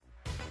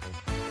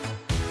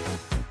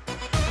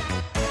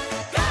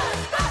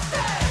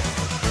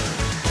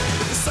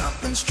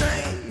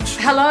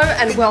Hello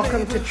and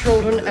welcome to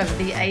Children of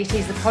the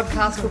 80s, the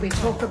podcast where we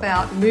talk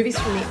about movies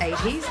from the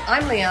 80s.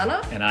 I'm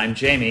Liana. And I'm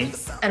Jamie.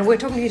 And we're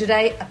talking to you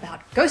today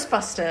about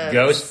Ghostbusters.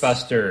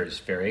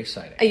 Ghostbusters. Very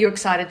exciting. Are you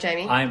excited,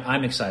 Jamie?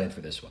 I'm excited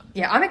for this one.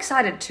 Yeah, I'm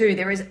excited too.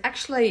 There is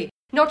actually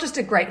not just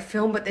a great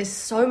film, but there's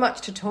so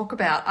much to talk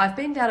about. I've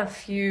been down a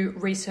few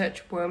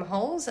research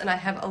wormholes and I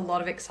have a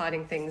lot of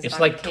exciting things. It's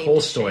like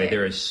Tolstoy.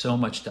 There is so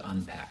much to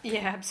unpack.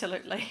 Yeah,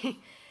 absolutely.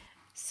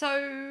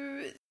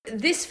 So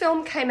this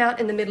film came out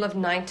in the middle of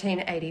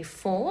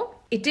 1984.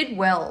 It did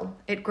well.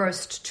 It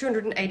grossed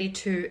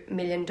 $282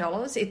 million.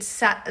 It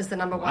sat as the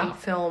number one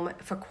film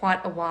for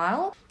quite a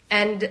while.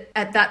 And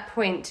at that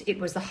point, it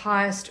was the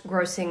highest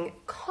grossing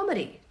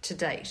comedy to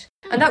date.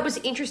 And that was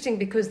interesting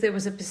because there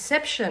was a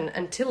perception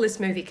until this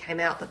movie came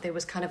out that there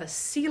was kind of a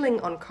ceiling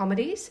on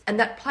comedies. And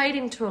that played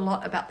into a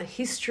lot about the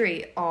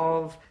history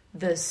of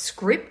the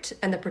script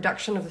and the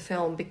production of the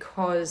film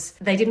because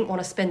they didn't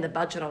want to spend the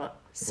budget on it.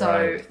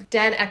 So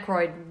Dan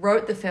Aykroyd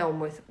rewrote the film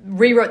with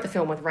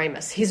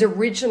Ramis. His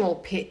original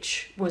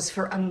pitch was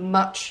for a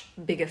much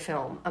bigger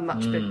film,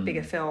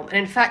 bigger film. And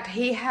in fact,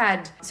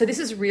 so this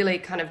is really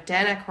kind of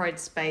Dan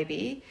Aykroyd's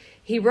baby.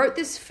 He wrote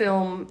this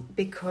film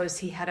because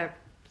he had a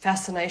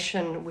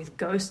fascination with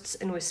ghosts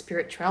and with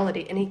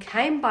spirituality, and he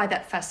came by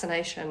that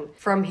fascination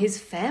from his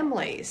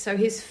family. So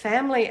his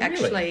family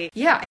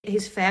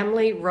his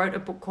family wrote a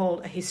book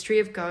called A History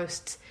of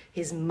Ghosts.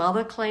 His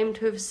mother claimed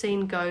to have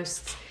seen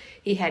ghosts.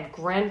 He had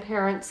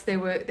grandparents. There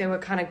were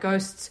kind of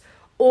ghosts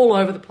all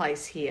over the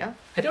place here.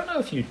 I don't know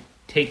if you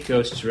take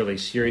ghosts really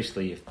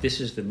seriously if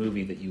this is the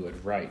movie that you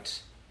would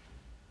write.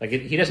 Like,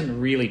 he doesn't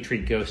really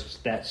treat ghosts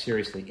that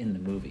seriously in the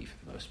movie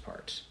for the most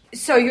part.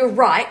 So you're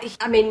right.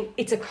 I mean,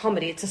 it's a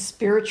comedy. It's a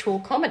spiritual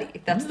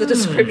comedy. That's the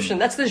description.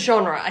 That's the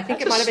genre. I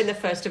think it might have been the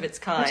first of its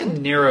kind. It's a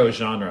narrow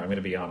genre, I'm going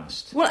to be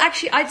honest. Well,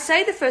 actually, I'd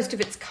say the first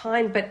of its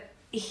kind, but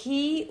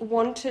he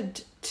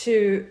wanted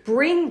to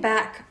bring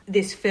back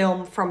this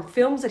film from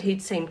films that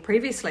he'd seen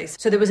previously.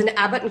 So there was an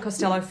Abbott and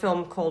Costello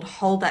film called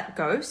Hold That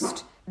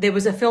Ghost. There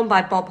was a film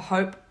by Bob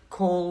Hope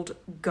called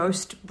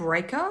Ghost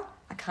Breaker.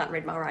 I can't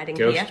read my writing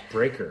here. Ghost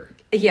Breaker.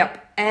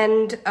 Yep.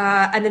 And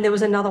then there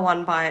was another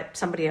one by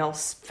somebody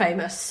else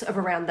famous of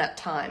around that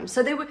time.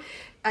 So there were,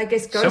 I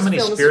guess, ghost films. So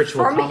many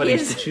spiritual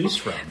comedies to choose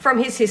from.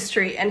 From his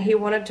history, and he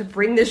wanted to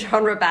bring the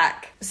genre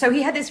back. So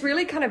he had this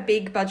really kind of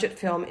big budget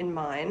film in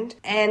mind,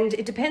 and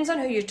it depends on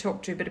who you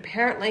talk to, but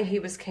apparently he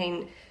was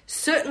keen.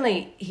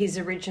 Certainly his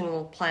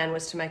original plan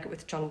was to make it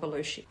with John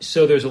Belushi.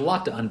 So there's a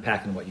lot to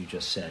unpack in what you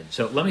just said.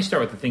 So let me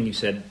start with the thing you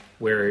said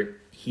where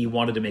he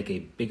wanted to make a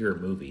bigger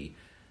movie.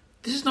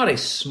 This is not a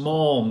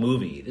small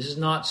movie. This is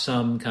not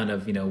some kind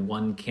of,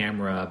 one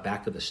camera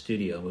back of the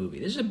studio movie.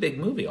 This is a big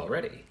movie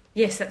already.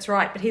 Yes, that's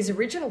right. But his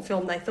original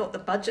film, they thought the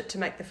budget to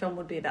make the film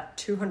would be about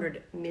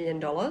 $200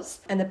 million.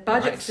 And the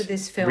budget for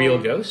this film... Real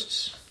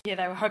ghosts? Yeah,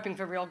 they were hoping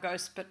for real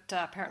ghosts, but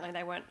apparently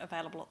they weren't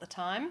available at the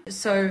time.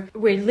 So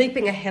we're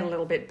leaping ahead a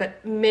little bit,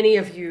 but many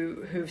of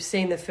you who've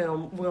seen the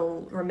film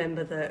will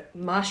remember the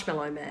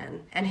Marshmallow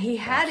Man. And he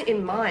had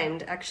in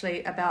mind,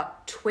 actually,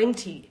 about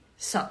 20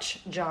 such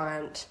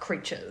giant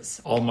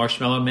creatures. All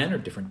Marshmallow Men or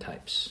different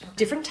types?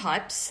 Different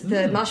types.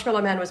 The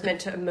Marshmallow Man was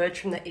meant to emerge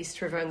from the East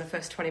River in the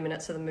first 20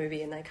 minutes of the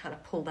movie, and they kind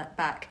of pulled that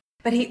back.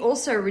 But he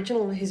also,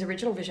 his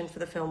original vision for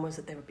the film was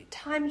that there would be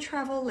time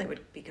travel, they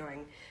would be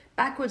going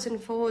backwards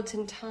and forwards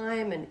in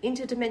time and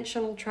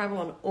interdimensional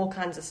travel and all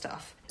kinds of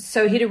stuff.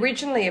 So he'd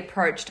originally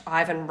approached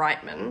Ivan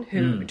Reitman,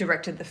 who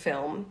directed the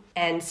film,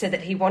 and said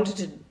that he wanted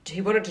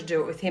to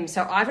do it with him.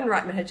 So Ivan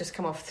Reitman had just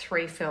come off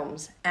 3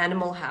 films.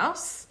 Animal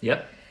House.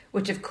 Yep.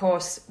 Which, of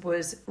course,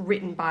 was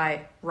written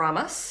by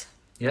Ramis.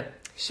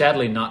 Yep.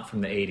 Sadly, not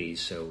from the 80s,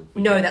 so...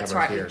 No, that's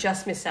right. We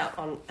just missed out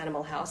on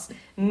Animal House.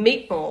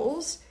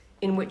 Meatballs,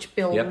 in which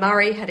Bill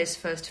Murray had his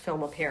first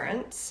film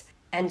appearance,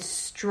 and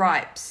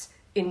Stripes,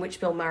 in which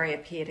Bill Murray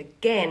appeared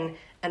again,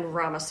 and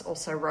Ramis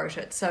also wrote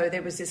it. So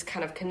there was this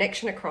kind of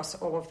connection across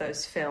all of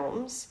those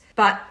films.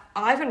 But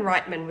Ivan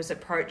Reitman was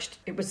approached...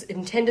 It was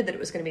intended that it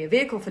was going to be a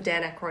vehicle for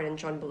Dan Aykroyd and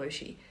John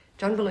Belushi.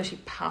 John Belushi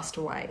passed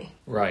away.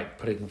 Right,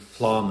 putting a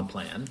flaw in the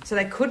plan. So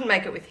they couldn't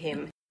make it with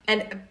him.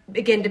 And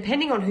again,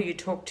 depending on who you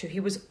talk to, he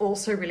was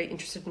also really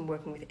interested in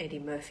working with Eddie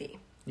Murphy.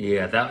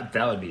 Yeah, that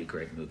would be a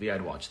great movie.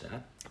 I'd watch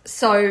that.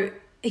 So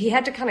he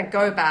had to kind of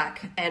go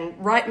back, and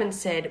Reitman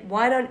said,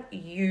 why don't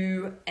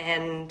you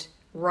and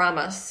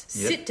Ramis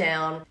sit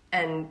down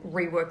and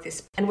rework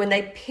this? And when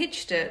they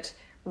pitched it,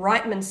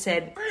 Reitman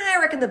said, I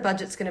reckon the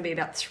budget's going to be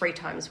about 3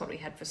 times what we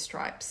had for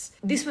Stripes.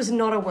 This was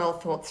not a well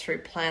thought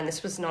through plan.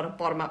 This was not a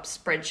bottom-up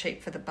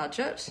spreadsheet for the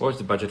budget. What was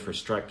the budget for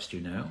Stripes, do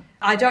you know?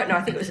 I don't know.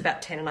 I think it was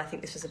about 10 and I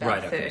think this was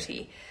about 30.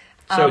 Okay.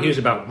 So he was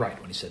about right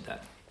when he said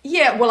that.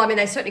 Yeah, well, I mean,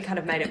 they certainly kind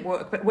of made it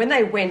work. But when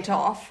they went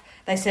off,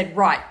 they said,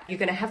 right, you're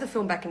going to have the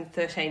film back in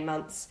 13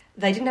 months.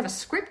 They didn't have a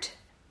script.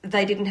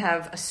 They didn't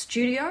have a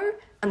studio.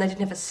 And they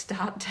didn't have a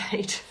start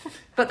date.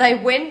 But they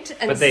went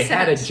and But they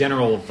had a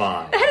general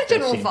vibe. They had a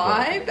general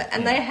vibe,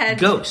 and they had...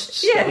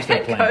 Ghosts. Yeah, that was they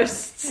had their plan.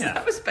 ghosts. Yeah.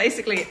 That was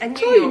basically...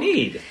 That's all you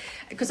need.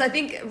 Because I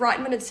think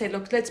Reitman had said,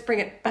 look, let's bring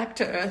it back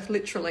to Earth,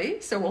 literally.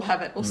 So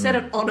we'll set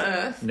it on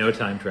Earth. No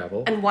time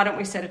travel. And why don't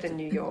we set it in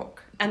New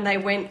York? And they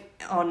went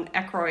on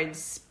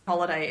Aykroyd's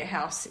holiday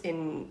house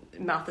in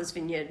Martha's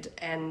Vineyard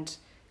and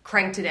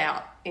cranked it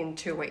out in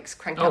 2 weeks.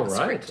 Cranked out the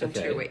script in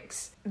 2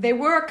 weeks. There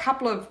were a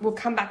couple of... We'll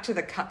come back to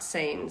the cut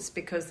scenes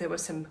because there were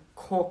some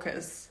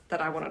corkers that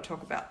I want to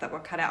talk about that were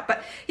cut out.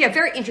 But yeah,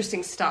 very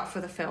interesting start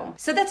for the film.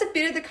 So that's a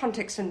bit of the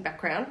context and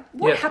background.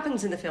 What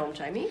happens in the film,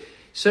 Jamie?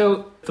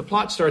 So the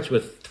plot starts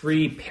with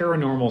 3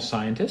 paranormal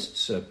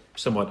scientists, a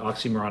somewhat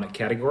oxymoronic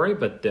category,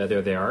 but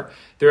there they are.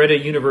 They're at a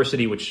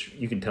university which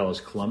you can tell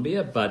is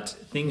Columbia, but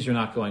things are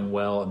not going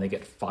well and they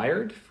get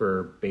fired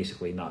for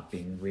basically not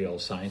being real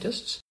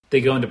scientists.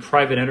 They go into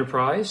private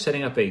enterprise,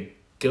 setting up a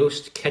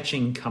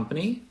ghost-catching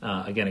company,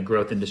 again, a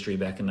growth industry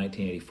back in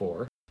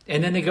 1984.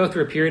 And then they go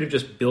through a period of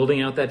just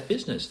building out that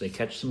business. They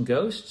catch some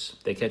ghosts.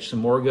 They catch some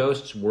more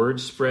ghosts.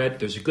 Word spread.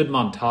 There's a good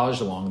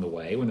montage along the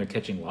way when they're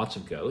catching lots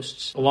of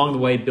ghosts. Along the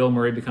way, Bill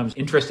Murray becomes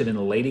interested in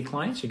a lady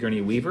client, Sigourney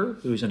Weaver,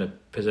 who's in a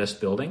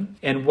possessed building.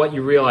 And what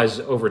you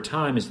realize over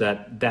time is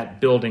that that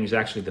building is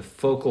actually the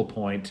focal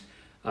point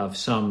of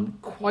some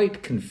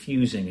quite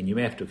confusing, and you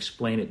may have to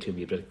explain it to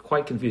me, but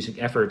quite confusing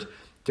effort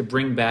to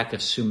bring back a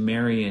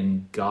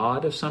Sumerian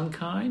god of some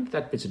kind.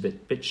 That bit's a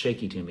bit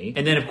shaky to me.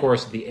 And then, of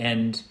course, at the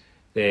end...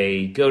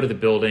 They go to the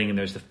building, and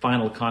there's the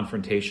final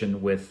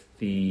confrontation with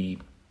the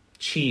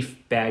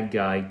chief bad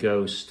guy,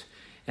 Ghost.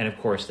 And, of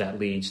course, that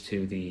leads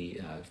to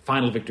the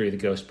final victory of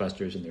the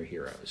Ghostbusters and their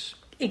heroes.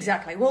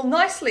 Exactly. Well,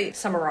 nicely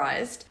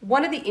summarised.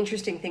 One of the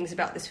interesting things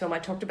about this film, I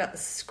talked about the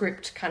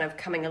script kind of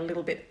coming a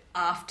little bit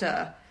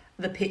after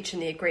the pitch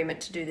and the agreement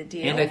to do the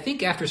deal. And I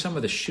think after some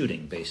of the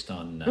shooting, based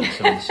on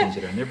some of the scenes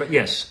that are in there. But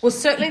yes. Well,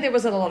 certainly there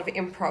was a lot of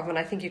improv, and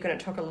I think you're going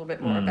to talk a little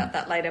bit more about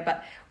that later.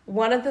 But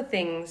one of the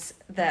things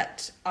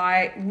that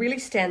really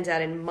stands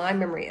out in my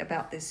memory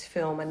about this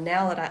film, and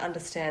now that I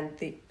understand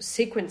the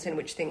sequence in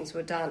which things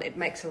were done, it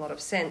makes a lot of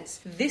sense.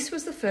 This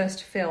was the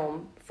first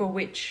film for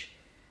which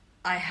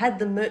I had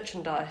the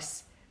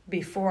merchandise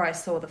before I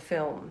saw the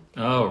film.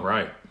 Oh,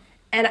 right.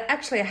 And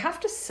actually, I have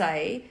to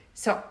say,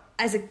 so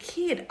as a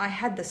kid, I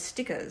had the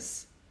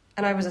stickers,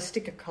 and I was a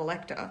sticker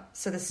collector.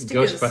 So the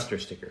stickers... Ghostbuster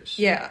stickers.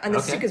 Yeah, and the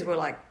stickers were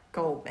like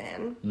gold,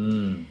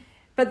 man.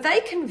 But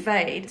they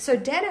conveyed... So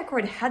Dan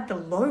Aykroyd had the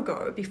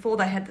logo before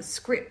they had the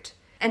script.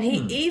 And he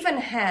even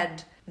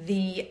had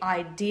the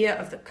idea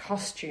of the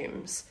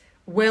costumes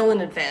well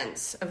in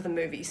advance of the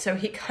movie. So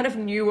he kind of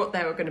knew what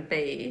they were going to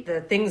be.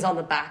 The things on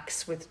the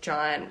backs with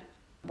giant...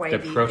 wavy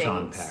the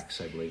proton things.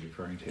 Packs, I believe,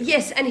 referring to.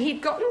 Yes, and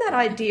he'd gotten that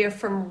idea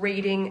from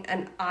reading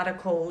an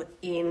article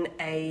in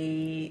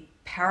a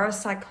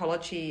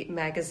parapsychology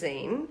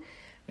magazine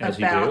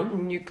about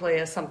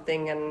nuclear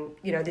something, and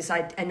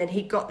and then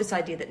he got this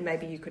idea that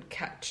maybe you could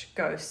catch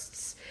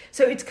ghosts.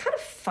 So it's kind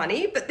of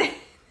funny, but there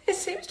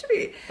seems to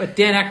be. But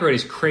Dan Aykroyd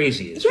is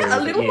crazy. A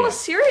little more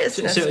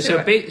seriousness.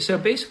 So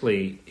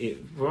basically,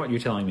 from what you're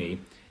telling me,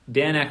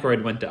 Dan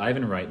Aykroyd went to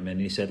Ivan Reitman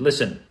and he said,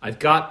 "Listen, I've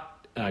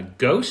got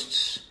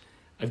ghosts."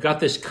 I've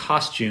got this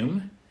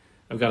costume,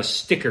 I've got a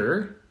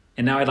sticker,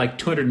 and now I'd like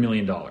 $200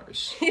 million. Well,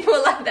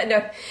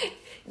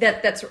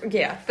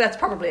 that's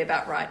probably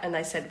about right. And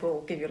they said, we'll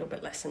give you a little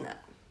bit less than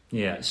that.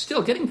 Yeah,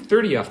 still getting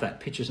 30 off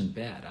that pitch isn't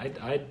bad.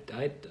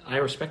 I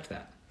respect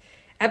that.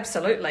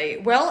 Absolutely.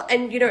 Well,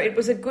 and it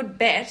was a good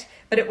bet,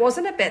 but it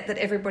wasn't a bet that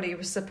everybody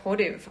was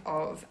supportive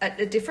of. At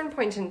a different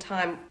point in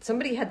time,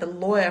 somebody had the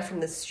lawyer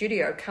from the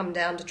studio come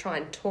down to try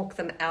and talk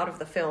them out of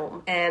the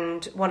film.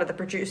 And one of the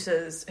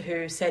producers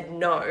who said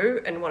no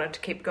and wanted to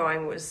keep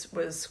going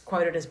was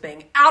quoted as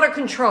being out of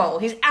control.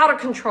 He's out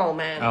of control,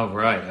 man. Oh,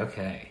 right.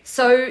 Okay.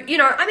 So,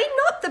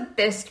 not the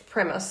best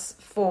premise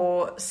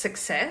for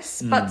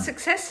success, but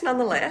success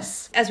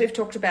nonetheless. As we've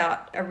talked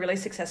about, a really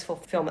successful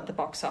film at the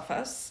box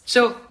office.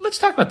 So let's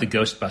talk about the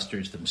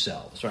Ghostbusters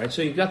themselves, right?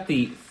 So you've got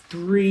the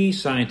 3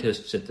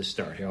 scientists at the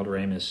start, Harold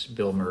Ramis,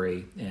 Bill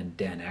Murray, and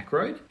Dan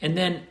Aykroyd. And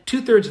then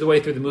 2/3 of the way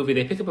through the movie,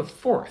 they pick up a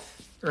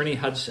 4th, Ernie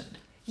Hudson.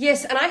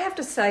 Yes, and I have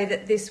to say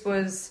that this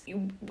was,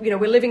 we're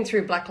living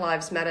through Black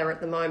Lives Matter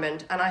at the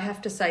moment, and I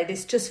have to say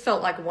this just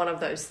felt like one of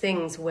those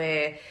things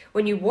where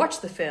when you watch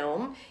the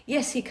film,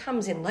 yes, he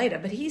comes in later,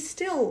 but he's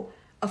still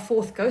a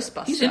 4th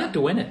Ghostbuster. He's in it to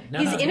win it.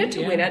 He's in it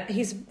to win it.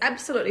 He's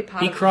absolutely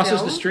part of the film. He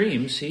crosses the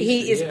streams.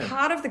 He is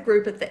part of the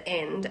group at the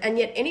end, and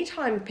yet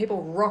anytime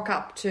people rock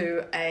up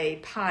to a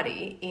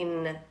party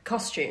in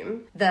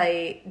costume,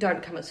 they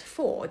don't come as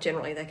 4.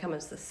 Generally, they come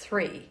as the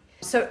 3.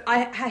 So I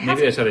have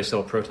Maybe that's how they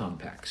sell proton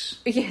packs.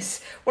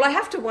 Yes. Well, I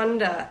have to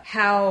wonder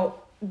how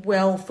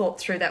well thought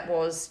through that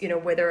was,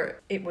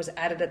 whether it was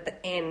added at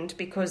the end,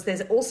 because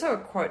there's also a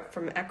quote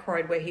from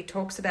Aykroyd where he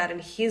talks about, in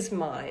his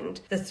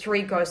mind, the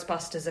 3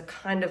 Ghostbusters are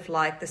kind of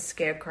like the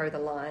Scarecrow, the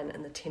Lion,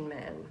 and the Tin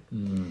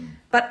Man.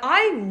 But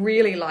I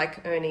really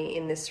like Ernie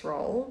in this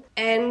role,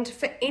 and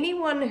for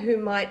anyone who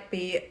might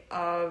be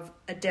of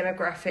a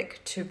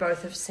demographic to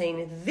both have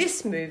seen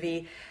this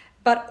movie,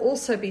 but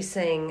also be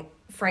seeing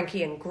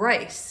Frankie and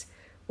Grace,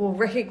 will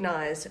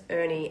recognise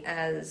Ernie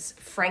as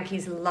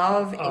Frankie's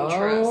love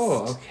interest.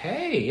 Oh,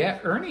 okay. Yeah,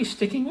 Ernie's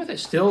sticking with it.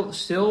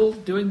 Still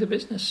doing the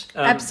business.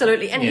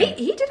 Absolutely. And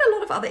he did a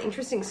lot of other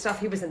interesting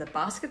stuff. He was in the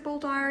Basketball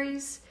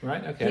Diaries.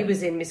 Right, okay. He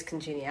was in Miss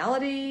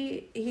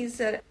Congeniality.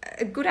 He's a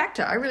good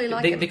actor. I really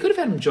like him. They could have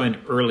had him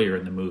join earlier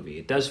in the movie.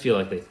 It does feel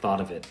like they thought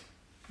of it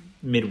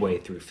midway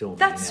through filming.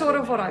 That's sort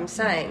of what I'm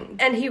saying.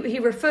 And he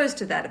refers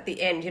to that at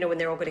the end, when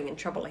they're all getting in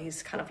trouble.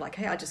 He's kind of like,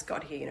 hey, I just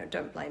got here,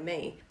 don't blame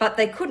me. But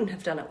they couldn't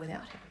have done it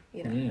without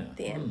him, at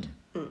the end.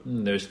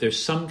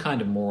 There's some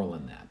kind of moral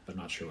in that, but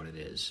not sure what it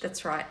is.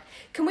 That's right.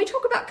 Can we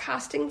talk about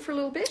casting for a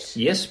little bit?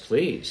 Yes,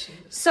 please.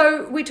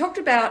 So we talked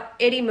about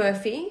Eddie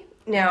Murphy.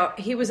 Now,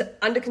 he was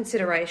under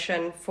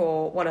consideration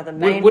for one of the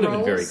main roles. Would have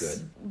been very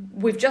good.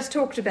 We've just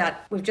talked about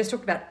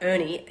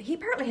Ernie. He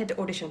apparently had to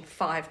audition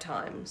 5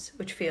 times,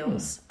 which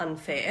feels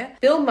unfair.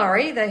 Bill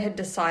Murray, they had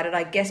decided,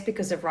 I guess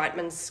because of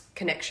Reitman's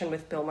connection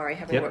with Bill Murray,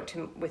 having worked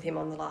with him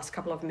on the last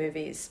couple of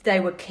movies, they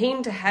were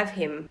keen to have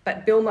him,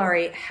 but Bill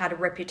Murray had a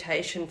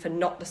reputation for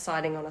not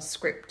deciding on a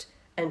script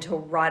until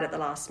right at the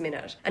last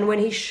minute. And when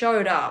he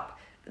showed up,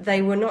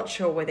 they were not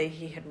sure whether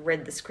he had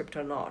read the script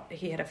or not.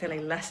 He had a fairly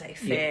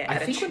laissez-faire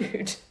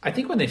attitude. I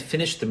think when they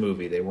finished the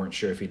movie, they weren't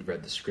sure if he'd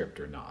read the script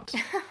or not.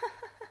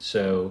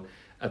 So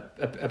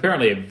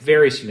apparently a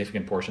very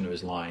significant portion of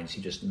his lines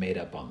he just made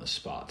up on the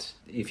spot.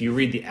 If you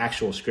read the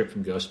actual script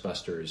from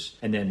Ghostbusters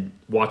and then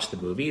watch the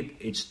movie,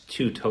 it's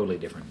 2 totally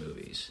different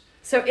movies.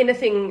 So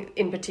anything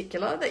in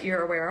particular that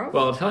you're aware of?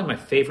 Well, I'll tell you my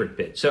favorite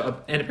bit.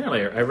 So, and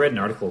apparently I read an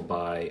article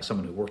by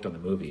someone who worked on the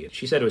movie.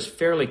 She said it was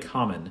fairly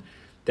common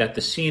that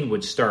the scene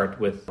would start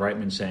with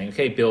Reitman saying,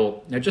 okay,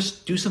 Bill, now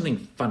just do something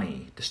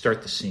funny to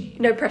start the scene.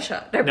 No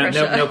pressure.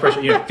 No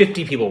pressure.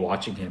 50 people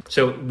watching him.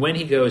 So when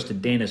he goes to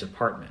Dana's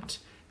apartment,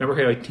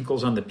 remember how he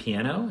tinkles on the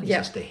piano? He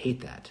says they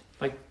hate that.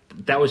 Like,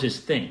 that was his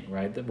thing,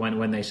 right? That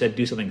when they said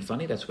do something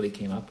funny, that's what he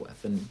came up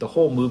with. And the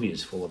whole movie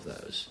is full of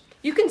those.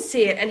 You can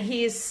see it, and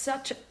he is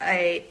such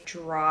a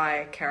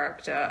dry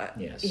character.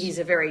 Yes. He's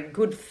a very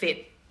good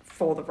fit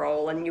for the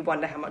role, and you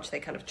wonder how much they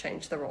kind of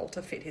changed the role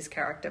to fit his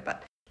character,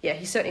 but yeah,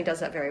 he certainly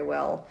does that very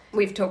well.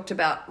 We've talked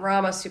about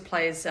Ramis, who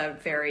plays a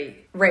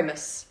very...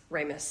 Ramis.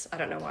 I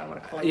don't know why I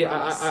want to call him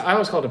Ramis. I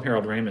always called him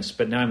Harold Ramis,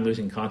 but now I'm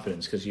losing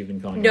confidence because you've been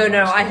calling him No,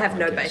 Ramis I have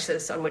no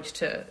basis on which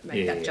to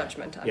make that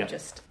judgment. I'm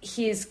just...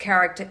 His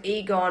character,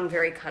 Egon,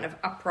 very kind of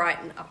upright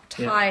and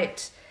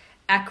uptight.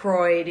 Yeah.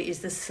 Aykroyd is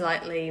the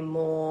slightly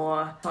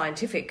more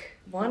scientific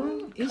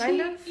one,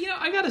 kind of.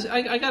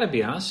 I gotta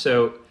be honest.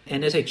 So,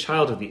 and as a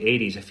child of the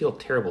 80s, I feel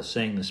terrible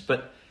saying this,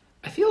 but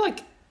I feel like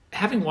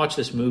having watched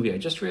this movie, I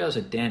just realized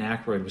that Dan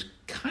Aykroyd was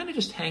kind of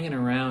just hanging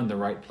around the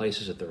right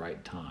places at the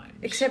right times.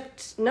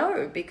 Except,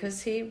 no,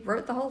 because he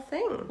wrote the whole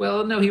thing.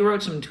 Well, no, he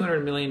wrote some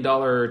 $200 million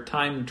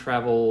time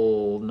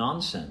travel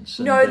nonsense.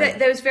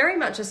 There was very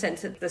much a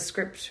sense that the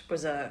script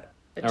was a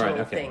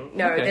dual thing.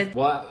 No,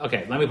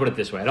 okay. Let me put it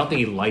this way. I don't think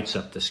he lights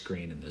up the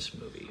screen in this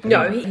movie.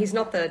 He's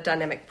not the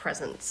dynamic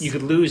presence. You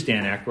could lose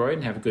Dan Aykroyd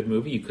and have a good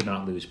movie. You could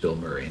not lose Bill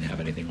Murray and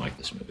have anything like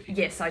this movie.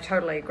 Yes, I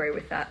totally agree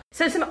with that.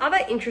 So some other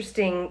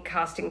interesting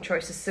casting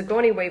choices.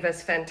 Sigourney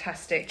Weaver's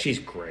fantastic. She's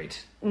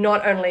great.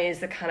 Not only is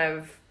the kind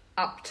of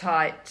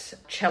uptight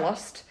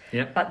cellist,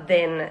 but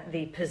then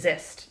the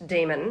possessed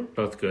demon.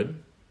 Both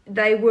good.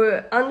 They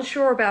were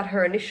unsure about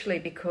her initially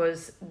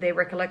because their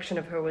recollection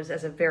of her was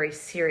as a very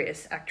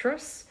serious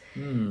actress.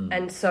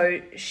 And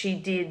so she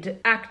did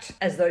act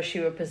as though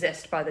she were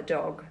possessed by the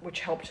dog,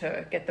 which helped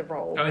her get the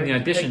role. Oh, in the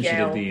audition she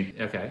did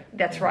the... Okay.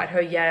 That's right.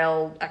 Her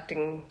Yale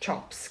acting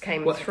chops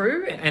came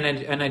through.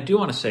 And I do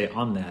want to say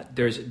on that,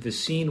 there's the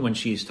scene when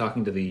she's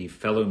talking to the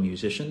fellow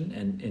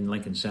musician in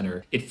Lincoln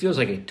Center. It feels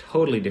like a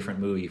totally different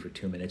movie for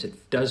 2 minutes.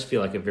 It does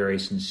feel like a very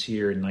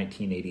sincere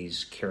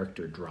 1980s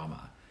character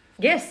drama.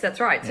 Yes, that's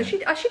right. So she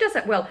does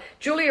that well.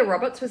 Julia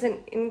Roberts was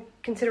in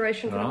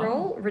consideration for the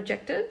role,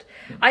 rejected.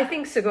 I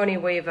think Sigourney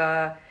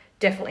Weaver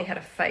definitely had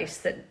a face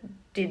that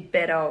did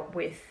better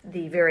with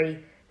the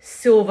very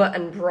silver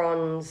and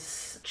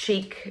bronze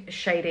cheek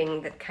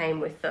shading that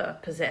came with the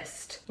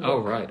possessed look. Oh,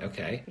 right,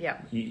 okay.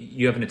 Yeah.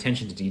 You have an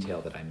attention to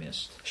detail that I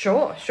missed.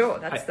 Sure.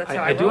 That's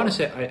how I do want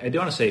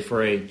to say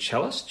for a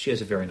cellist, she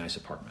has a very nice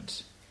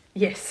apartment.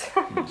 Yes,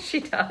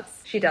 she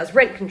does.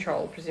 Rent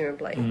control,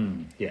 presumably.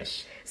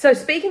 Yes. So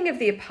speaking of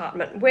the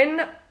apartment,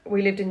 when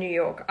we lived in New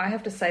York, I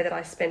have to say that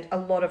I spent a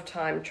lot of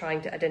time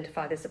trying to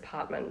identify this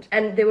apartment.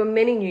 And there were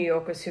many New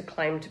Yorkers who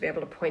claimed to be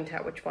able to point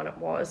out which one it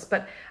was.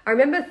 But I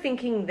remember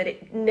thinking that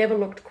it never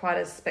looked quite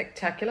as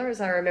spectacular as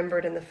I remember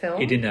it in the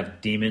film. It didn't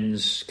have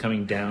demons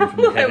coming down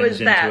from the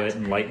heavens into it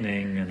and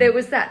lightning. And... There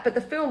was that. But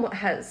the film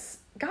has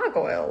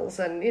gargoyles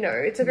and,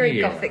 it's a very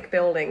Gothic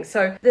building.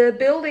 So the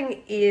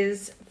building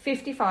is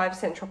 55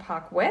 Central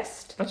Park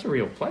West. That's a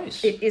real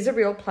place. It is a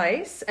real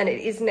place, and it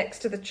is next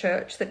to the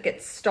church that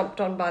gets stomped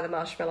on by the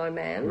Marshmallow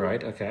Man.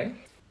 Right, okay.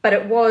 But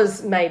it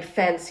was made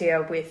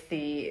fancier with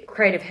the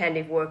creative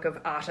handiwork of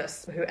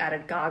artists who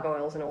added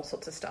gargoyles and all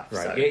sorts of stuff.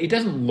 Right. So It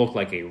doesn't look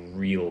like a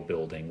real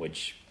building,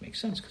 which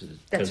makes sense because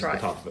right. the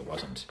top of it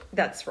wasn't.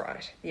 that's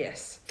right,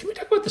 yes. Can we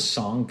talk about the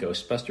song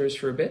Ghostbusters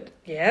for a bit?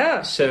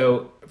 Yeah.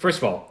 So, first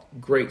of all,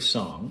 great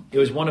song. It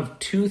was one of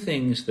two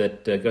things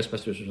that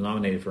Ghostbusters was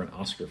nominated for an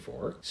Oscar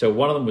for. So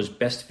one of them was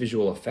Best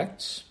Visual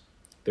Effects.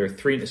 There are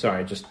three.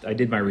 Sorry, I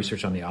did my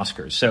research on the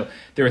Oscars. So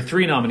there are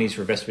three nominees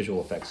for Best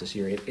Visual Effects this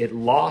year. It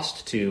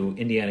lost to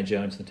Indiana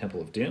Jones and the Temple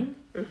of Doom,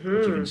 which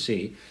you can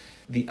see.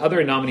 The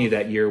other nominee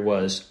that year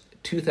was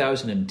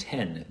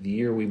 2010, the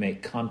year we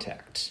make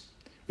contact,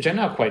 which I'm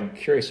now quite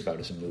curious about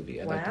as a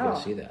movie. I'd like to go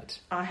see that.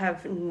 I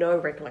have no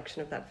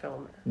recollection of that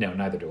film. No,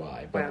 neither do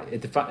I. But Wow.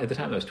 at the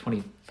time, that was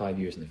 25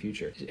 years in the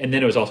future. And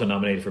then it was also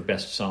nominated for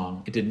Best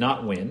Song. It did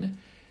not win.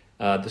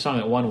 The song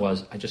that won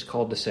was "I Just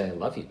Called to Say I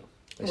Love You."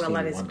 Well,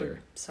 that is a good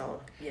song,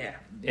 yeah.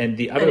 And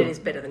the other, And it is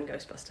better than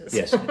Ghostbusters.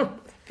 yes.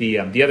 The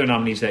other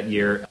nominees that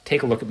year,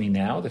 "Take a Look at Me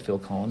Now," the Phil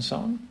Collins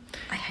song.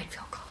 I hate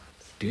Phil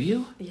Collins. Do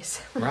you?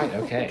 Yes. Right,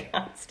 okay. I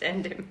can't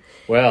stand him.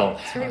 Well,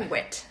 It's very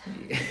wet.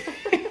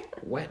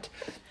 wet.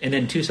 And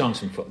then two songs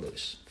from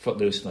Footloose.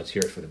 Footloose and Let's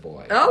Hear It for the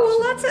Boy. Oh,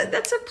 well,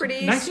 that's a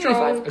pretty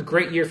 1985, strong... a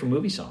great year for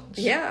movie songs.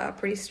 Yeah, a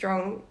pretty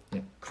strong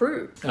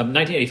crew.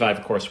 1985,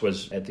 of course,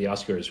 was at the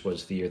Oscars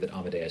was the year that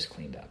Amadeus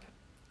cleaned up.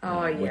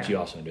 Oh, yeah. Which you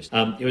also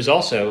understand. It was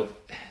also,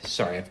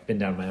 sorry, I've been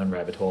down my own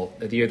rabbit hole,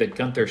 the year that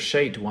Gunther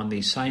Scheidt won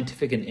the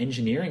Scientific and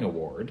Engineering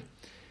Award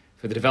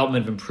for the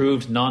development of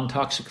improved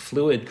non-toxic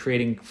fluid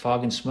creating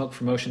fog and smoke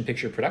for motion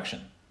picture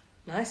production.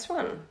 Nice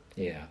one.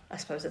 Yeah. I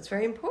suppose that's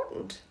very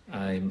important.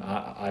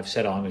 I've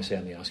said all I'm going to say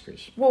on the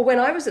Oscars. Well, when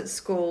I was at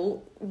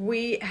school,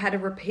 we had a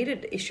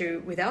repeated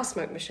issue with our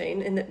smoke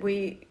machine in that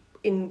we,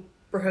 in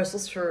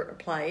rehearsals for a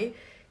play,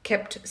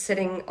 kept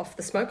setting off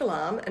the smoke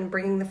alarm and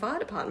bringing the fire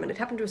department. It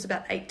happened to us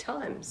about 8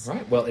 times.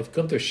 Right. Well, if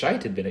Gunther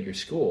Scheidt had been at your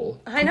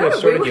school, I he know, would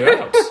have sorted you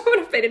out. would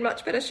have been in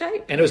much better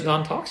shape. And it was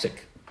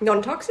non-toxic.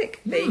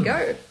 Non-toxic. There you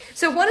go.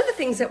 So one of the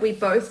things that we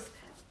both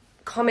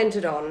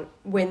commented on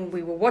when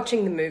we were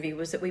watching the movie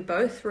was that we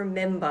both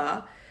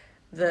remember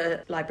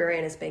the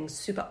librarian as being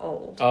super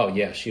old. Oh,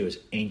 yeah, she was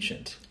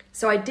ancient.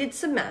 So I did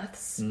some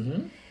maths.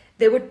 Mm-hmm.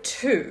 There were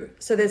 2.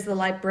 So there's the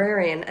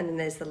librarian and then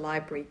there's the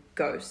library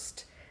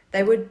ghost.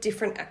 They were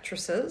different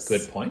actresses.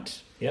 Good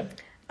point. Yep.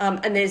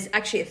 And there's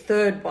actually a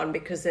third one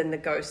because then the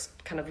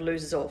ghost kind of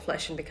loses all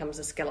flesh and becomes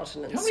a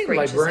skeleton and How many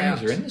screeches librarians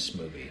out. are in this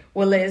movie?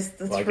 Well, there's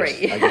the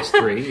 3. I guess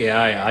 3.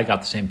 Yeah, I got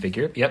the same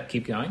figure. Yep,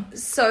 keep going.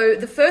 So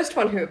the first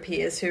one who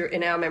appears, who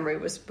in our memory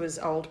was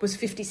old, was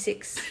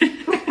 56.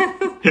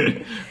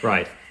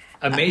 Right.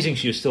 Amazing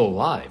she was still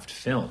alive to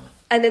film.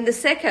 And then the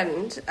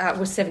second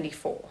was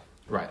 74.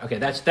 Right, okay,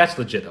 that's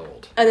legit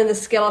old. And then the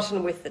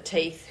skeleton with the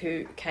teeth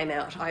who came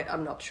out,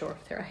 I'm not sure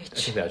of their I age.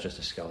 think that was just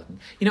a skeleton.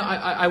 You know,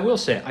 I will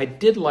say, I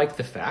did like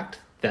the fact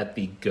that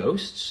the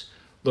ghosts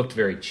looked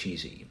very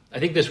cheesy. I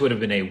think this would have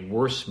been a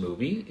worse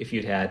movie if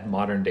you'd had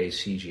modern-day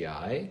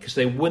CGI, because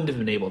they wouldn't have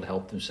been able to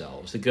help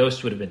themselves. The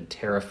ghosts would have been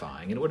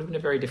terrifying, and it would have been a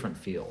very different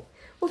feel.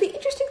 Well, the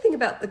interesting thing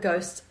about the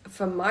ghosts,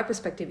 from my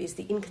perspective, is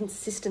the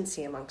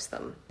inconsistency amongst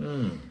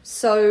them.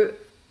 So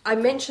I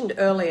mentioned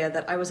earlier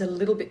that I was a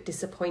little bit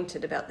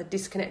disappointed about the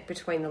disconnect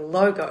between the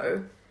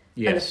logo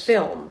and the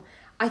film.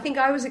 I think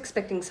I was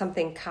expecting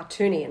something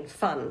cartoony and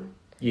fun.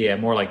 Yeah,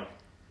 more like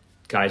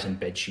guys in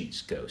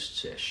bedsheets,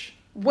 ghosts-ish.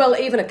 Well,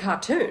 even a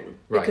cartoon,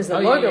 because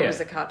the logo was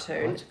a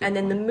cartoon. And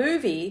then the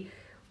movie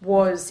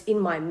was, in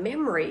my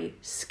memory,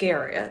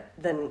 scarier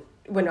than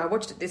when I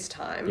watched it this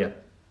time.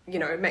 Yep. You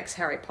know, it makes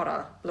Harry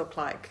Potter look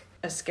like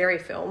a scary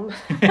film.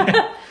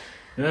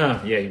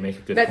 Yeah, you make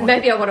a good But point.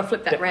 maybe I want to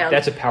flip that round.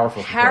 That's a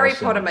powerful Harry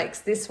comparison. Potter makes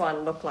this one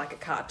look like a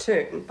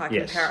cartoon by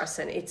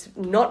comparison. It's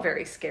not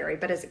very scary,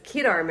 but as a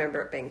kid I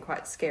remember it being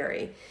quite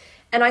scary.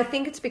 And I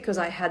think it's because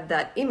I had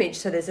that image.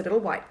 So there's a little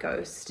white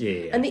ghost.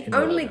 Yeah, and the in the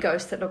only logo.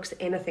 ghost that looks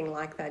anything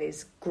like that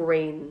is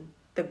Green,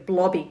 the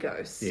blobby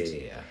ghost.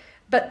 Yeah.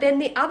 But then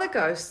the other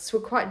ghosts were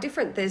quite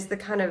different. There's the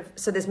kind of...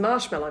 So there's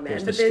Marshmallow Man,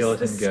 There's but the there's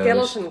the skeleton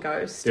skeleton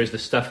ghost. There's the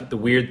stuff, the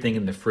weird thing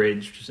in the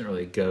fridge, which isn't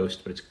really a ghost,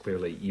 but it's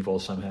clearly evil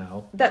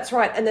somehow. That's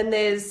right. And then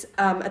there's,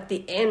 at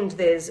the end,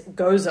 there's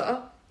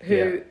Gozer,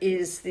 who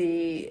is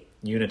the...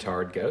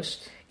 Unitard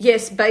ghost.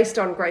 Yes, based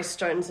on Grace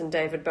Jones and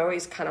David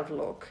Bowie's kind of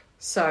look.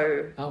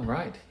 So Oh,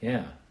 right,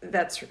 yeah.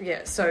 that's,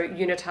 so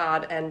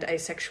unitard and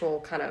asexual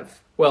kind of...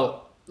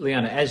 Well,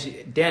 Liana, as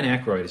Dan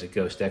Aykroyd is a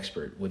ghost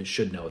expert,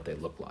 should know what they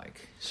look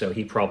like. So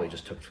he probably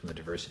just took from the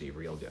diversity of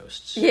real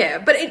ghosts. Yeah,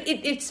 but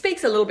it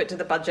speaks a little bit to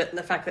the budget and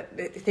the fact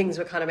that things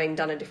were kind of being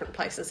done in different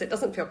places. It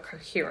doesn't feel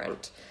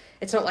coherent.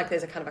 It's not like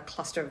there's a kind of a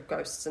cluster of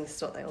ghosts and this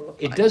is what they all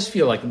look like. It does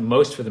feel like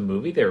most for the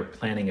movie, they were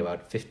planning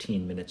about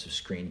 15 minutes of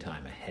screen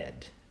time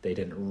ahead. They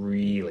didn't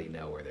really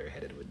know where they're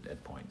headed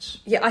at points.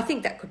 Yeah, I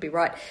think that could be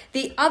right.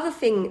 The other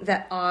thing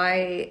that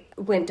I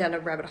went down a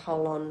rabbit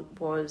hole on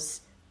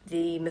was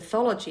the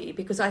mythology,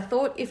 because I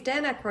thought if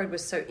Dan Aykroyd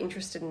was so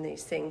interested in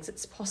these things,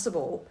 it's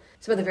possible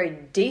some of the very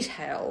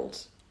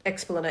detailed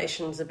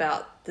explanations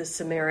about the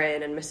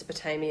Sumerian and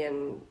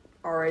Mesopotamian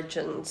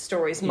origin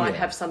stories might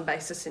have some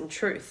basis in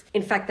truth.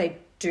 In fact, they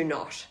do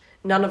not.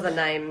 None of the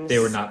names... They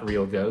were not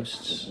real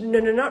ghosts? No,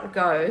 not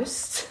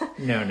ghosts.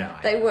 No.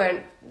 They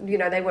weren't,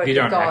 they weren't These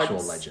aren't gods.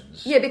 actual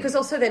legends. Yeah, because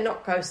also they're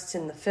not ghosts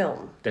in the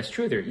film. That's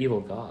true, they're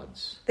evil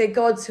gods. They're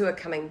gods who are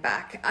coming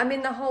back. I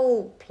mean, the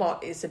whole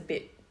plot is a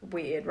bit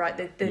weird, right?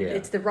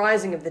 It's the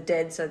rising of the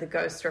dead, so the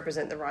ghosts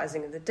represent the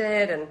rising of the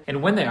dead.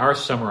 And when they are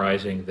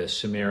summarizing the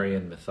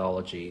Sumerian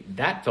mythology,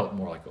 that felt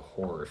more like a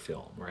horror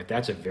film, right?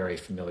 That's a very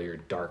familiar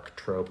dark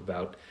trope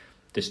about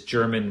this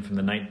German from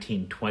the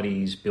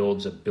 1920s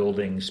builds a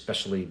building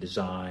specially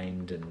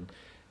designed. And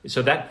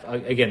so that,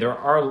 again, there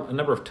are a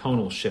number of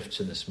tonal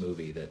shifts in this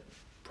movie that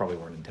probably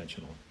weren't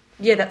intentional.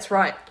 Yeah, that's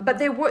right. But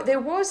there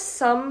was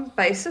some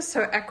basis.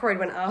 So Aykroyd,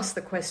 when asked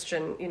the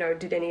question,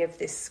 did any of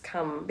this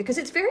come? Because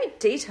it's very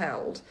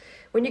detailed.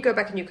 When you go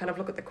back and you kind of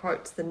look at the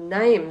quotes, the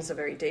names are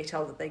very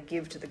detailed that they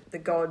give to the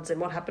gods and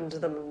what happened to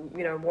them,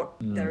 and, what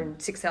they're in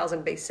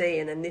 6000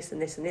 BC and then this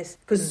and this and this.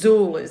 Because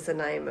Zul is the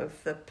name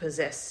of the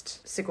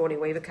possessed Sigourney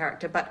Weaver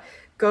character. But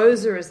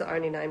Gozer is the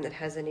only name that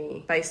has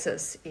any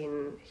basis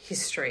in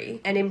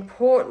history. And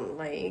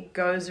importantly,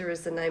 Gozer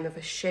is the name of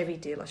a Chevy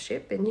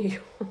dealership in New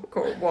York,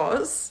 or it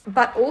was.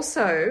 But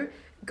also,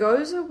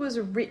 Gozer was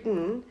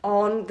written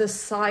on the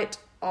site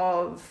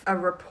of a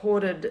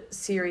reported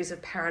series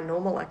of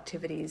paranormal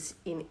activities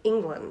in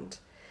England.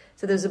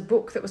 So there's a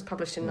book that was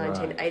published in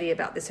 1980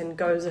 about this, and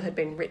Gozer had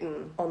been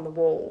written on the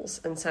walls.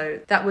 And so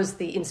that was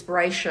the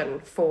inspiration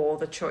for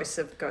the choice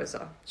of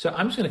Gozer. So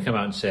I'm just going to come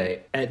out and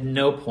say, at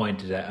no point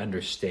did I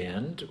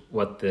understand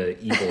what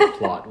the evil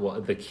plot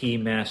was. The key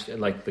master,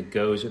 like the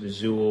Gozer, the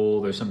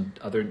Zool, there's some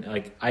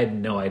other, I had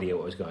no idea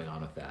what was going on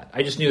with that.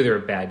 I just knew there were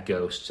bad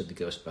ghosts and the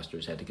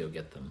Ghostbusters had to go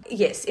get them.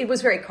 Yes, it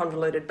was very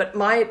convoluted, but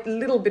my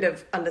little bit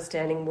of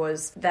understanding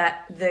was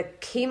that the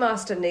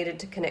keymaster needed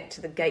to connect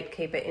to the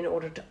gatekeeper in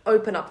order to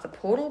open up the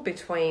portal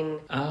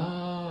between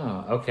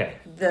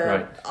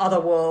the other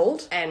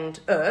world and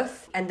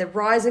Earth, and the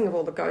rising of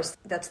all the ghosts,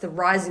 that's the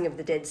rising of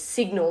the dead,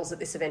 signals that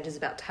this event is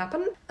about to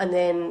happen. And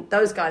then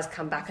those guys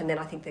come back, and then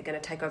I think they're going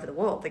to take over the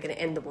world. They're going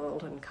to end the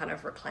world and kind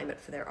of reclaim it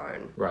for their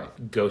own.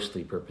 Right.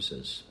 Ghostly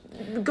purposes.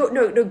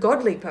 No,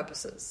 godly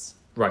purposes.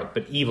 Right,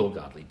 but evil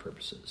godly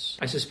purposes.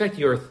 I suspect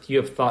you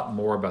have thought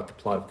more about the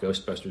plot of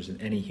Ghostbusters than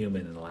any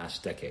human in the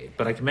last decade,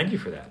 but I commend you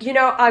for that.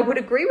 I would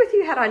agree with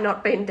you had I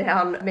not been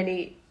down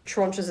many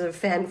tranches of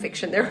fan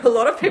fiction. There are a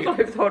lot of people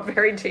who've thought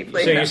very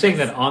deeply. So you're saying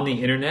that on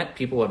the internet,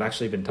 people have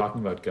actually been talking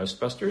about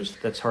Ghostbusters?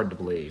 That's hard to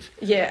believe.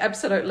 Yeah,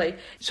 absolutely.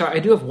 So I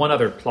do have one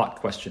other plot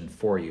question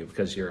for you,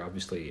 because you're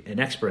obviously an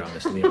expert on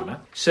this,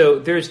 Leona. So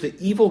there's the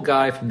evil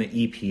guy from the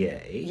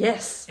EPA.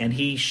 Yes. And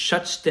he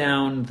shuts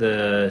down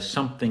the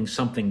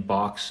something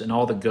box, and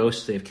all the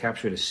ghosts they've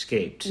captured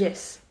escaped.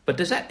 Yes. But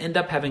does that end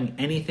up having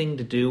anything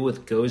to do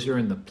with Gozer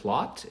and the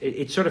plot?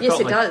 It sort of yes,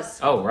 felt it like... does.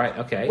 Oh, right,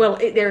 okay. Well,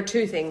 there are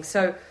two things.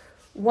 So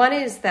one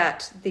is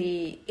that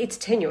it's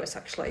tenuous,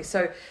 actually.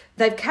 So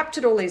they've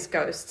captured all these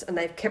ghosts and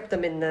they've kept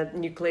them in the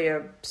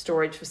nuclear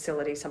storage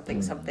facility,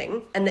 something.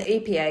 And the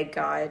EPA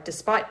guy,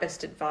 despite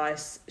best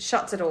advice,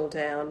 shuts it all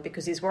down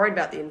because he's worried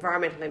about the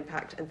environmental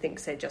impact and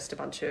thinks they're just a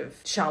bunch of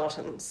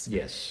charlatans.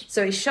 Yes.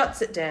 So he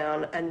shuts it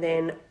down, and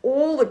then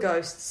all the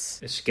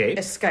ghosts escape.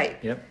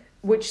 Yep.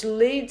 Which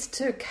leads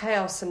to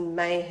chaos and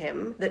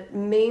mayhem that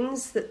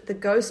means that the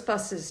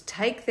Ghostbusters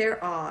take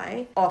their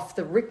eye off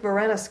the Rick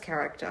Moranis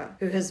character,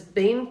 who has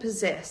been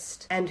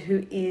possessed and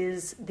who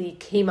is the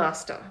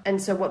Keymaster.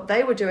 And so what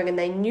they were doing, and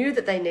they knew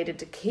that they needed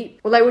to keep...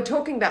 Well, they were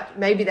talking about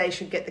maybe they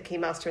should get the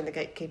Keymaster and the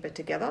Gatekeeper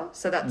together.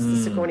 So that's the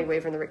Sigourney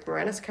Weaver and the Rick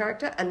Moranis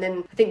character. And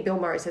then I think Bill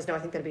Murray says, no, I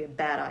think that'd be a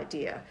bad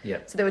idea.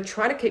 Yep. So they were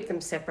trying to keep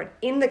them separate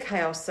in the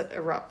chaos that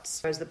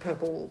erupts. As the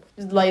purple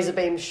laser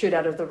beams shoot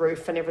out of the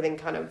roof and everything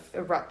kind of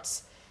erupts,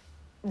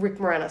 Rick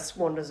Moranis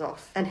wanders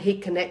off and he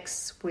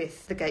connects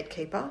with the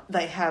Gatekeeper.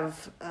 They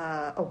have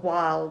a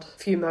wild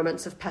few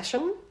moments of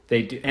passion.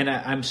 They do, and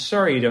I'm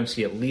sorry you don't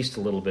see at least a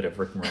little bit of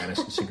Rick Moranis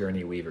and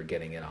Sigourney Weaver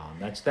getting it on.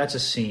 That's a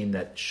scene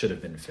that should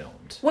have been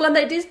filmed. Well, and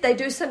they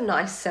do some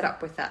nice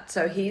setup with that.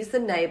 So he's the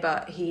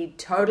neighbour. He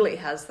totally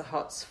has the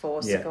hots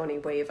for Sigourney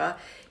Weaver.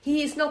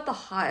 He is not the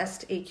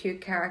highest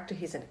EQ character.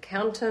 He's an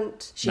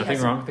accountant.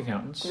 Nothing wrong with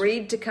accountants.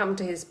 Agreed to come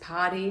to his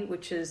party,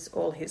 which is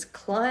all his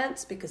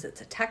clients, because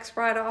it's a tax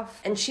write-off.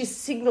 And she's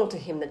signalled to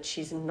him that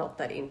she's not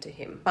that into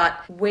him.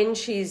 But when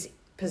she's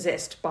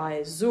possessed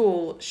by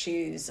Zul,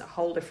 she's a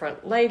whole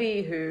different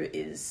lady who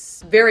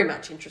is very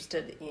much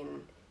interested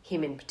in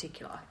him in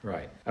particular.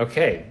 Right.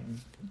 Okay.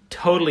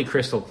 Totally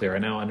crystal clear. I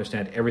now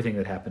understand everything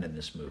that happened in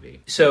this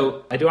movie.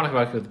 So I do want to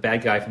talk about the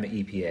bad guy from the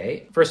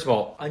EPA. First of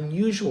all,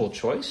 unusual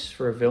choice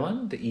for a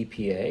villain, the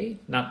EPA.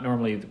 Not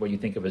normally what you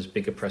think of as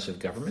big oppressive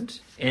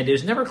government. And it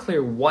was never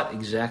clear what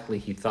exactly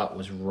he thought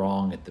was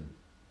wrong at the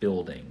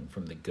building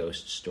from the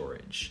ghost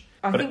storage.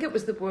 I think it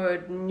was the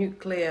word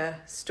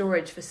nuclear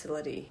storage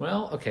facility.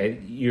 Well, okay,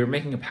 you're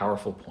making a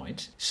powerful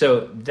point.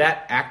 So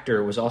that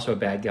actor was also a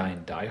bad guy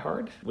in Die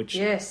Hard, which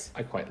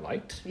I quite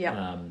liked.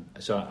 Yeah.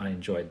 So I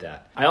enjoyed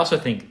that. I also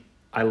think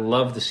I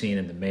love the scene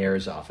in the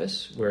mayor's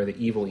office where the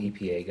evil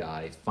EPA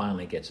guy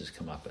finally gets his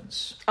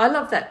comeuppance. I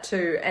love that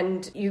too.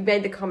 And you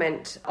made the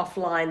comment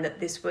offline that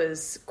this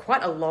was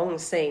quite a long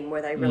scene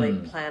where they really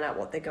plan out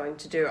what they're going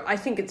to do. I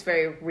think it's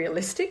very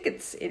realistic.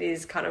 It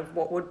is kind of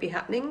what would be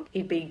happening.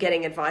 He'd be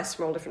getting advice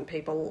from all different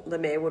people. The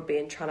mayor would be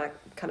in trying to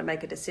kind of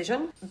make a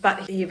decision.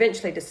 But he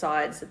eventually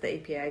decides that the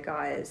EPA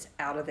guy is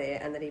out of there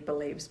and that he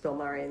believes Bill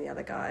Murray and the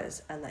other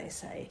guys. And they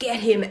say, get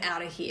him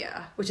out of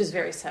here, which is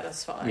very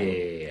satisfying.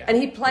 Yeah. And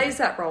he plays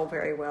that role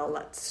very well,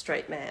 that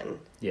straight man.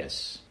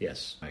 Yes,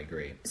 I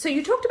agree. So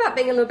you talked about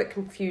being a little bit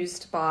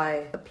confused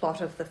by the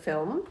plot of the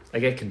film. I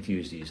get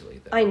confused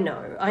easily, though. I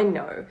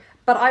know.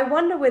 But I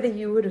wonder whether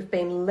you would have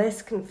been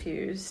less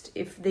confused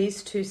if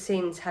these two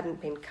scenes hadn't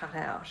been cut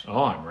out.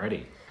 Oh, I'm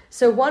ready.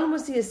 So one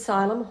was the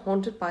asylum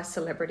haunted by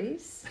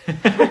celebrities.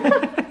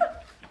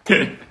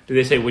 Do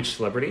they say which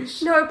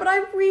celebrities? No, but I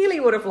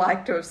really would have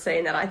liked to have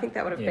seen that. I think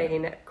that would have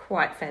been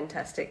quite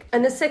fantastic.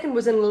 And the second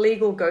was an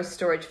illegal ghost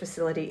storage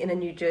facility in a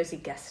New Jersey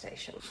gas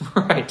station.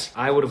 Right.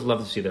 I would have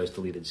loved to see those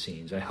deleted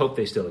scenes. I hope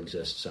they still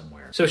exist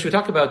somewhere. So should we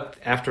talk about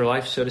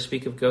afterlife, so to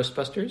speak, of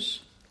Ghostbusters?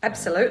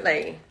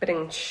 Absolutely.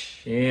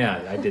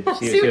 Yeah, I did.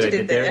 See what you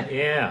did there?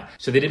 Yeah.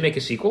 So they did make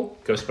a sequel,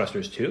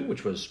 Ghostbusters 2,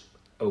 which was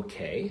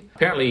okay.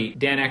 Apparently,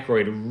 Dan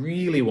Aykroyd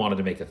really wanted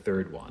to make a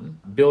third one.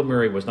 Bill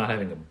Murray was not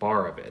having a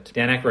bar of it.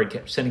 Dan Aykroyd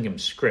kept sending him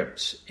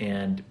scripts,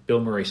 and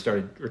Bill Murray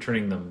started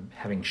returning them,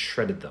 having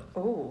shredded them.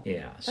 Oh,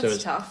 yeah.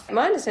 That's tough.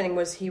 My understanding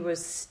was he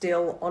was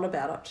still on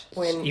about it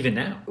when... Even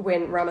now.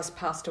 When Ramos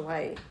passed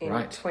away in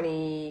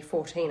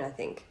 2014, I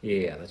think.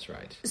 Yeah, that's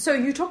right. So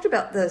you talked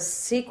about the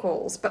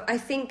sequels, but I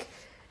think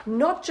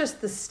not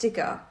just the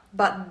sticker,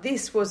 but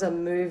this was a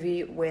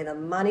movie where the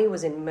money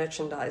was in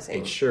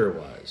merchandising. It sure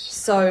was.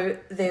 So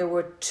there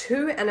were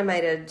 2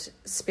 animated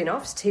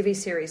spin-offs, TV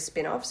series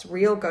spin-offs,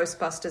 Real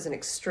Ghostbusters and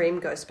Extreme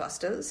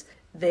Ghostbusters.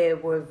 There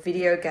were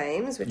video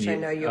games, which I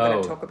know you're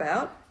going to talk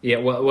about. Yeah,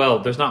 well,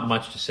 there's not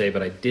much to say,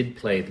 but I did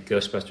play the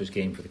Ghostbusters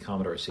game for the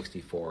Commodore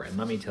 64, and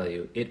let me tell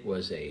you, it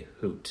was a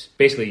hoot.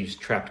 Basically, you just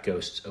trapped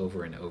ghosts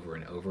over and over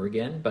and over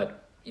again, but...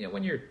 You know,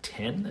 when you're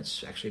 10,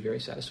 that's actually very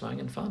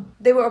satisfying and fun.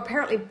 There were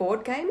apparently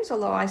board games,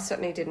 although I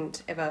certainly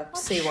didn't ever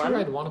see one.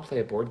 I'd want to play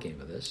a board game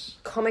of this.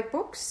 Comic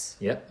books.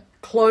 Yep.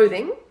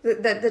 Clothing.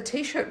 The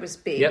T-shirt was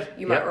big,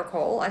 you might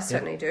recall. I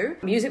certainly do.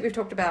 Music we've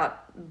talked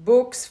about.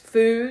 Books,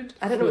 food.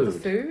 I don't know what the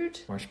food.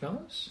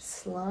 Marshmallows?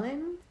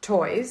 Slime.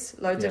 Toys.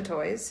 Loads of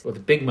toys. Well,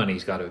 the big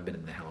money's got to have been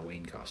in the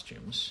Halloween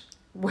costumes.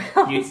 Well,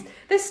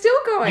 they're still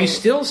going. You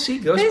still see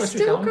Ghostbusters? They're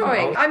still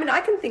going. I mean,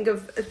 I can think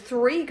of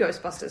 3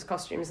 Ghostbusters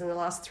costumes in the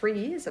last 3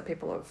 years that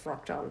people have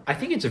rocked on. I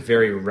think it's a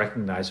very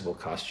recognizable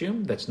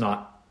costume that's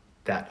not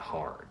that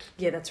hard.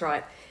 Yeah, that's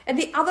right. And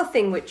the other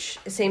thing, which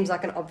seems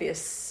like an obvious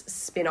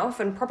spin-off,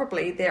 and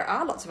probably there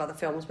are lots of other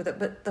films with it,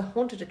 but the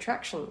haunted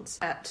attractions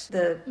at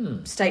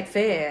the State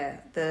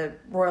Fair, the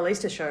Royal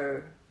Easter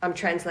Show. I'm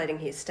translating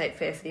here, State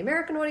Fair for the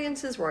American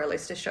audiences, Royal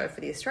Easter Show for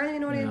the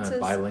Australian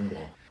audiences.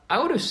 Bilingual. I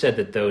would have said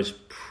that those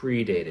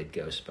predated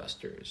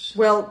Ghostbusters.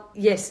 Well,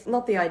 yes,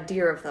 not the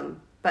idea of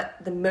them,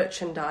 but the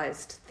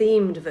merchandised,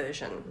 themed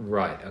version.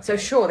 Right, okay. So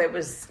sure, there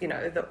was,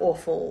 the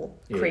awful,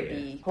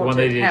 creepy, haunted the one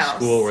they did house. in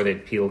school where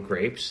they'd peel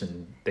grapes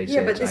and they'd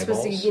say but this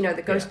eyeballs. was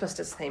the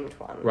Ghostbusters themed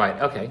one. Right,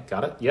 okay,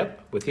 got it.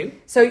 Yep, with you.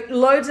 So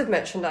loads of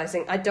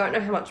merchandising. I don't know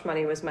how much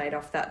money was made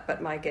off that,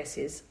 but my guess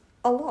is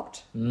a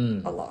lot. A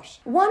lot.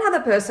 One other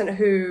person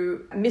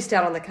who missed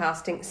out on the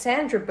casting,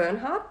 Sandra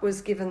Bernhardt,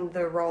 was given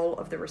the role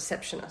of the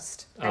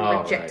receptionist and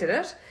rejected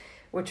it,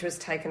 which was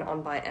taken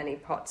on by Annie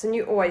Potts. And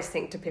you always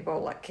think to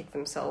people kick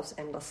themselves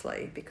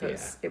endlessly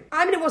because it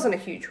wasn't a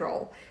huge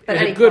role, but it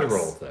was Annie a good Potts,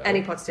 role though.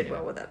 Annie Potts did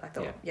well with it, I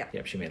thought. Yeah,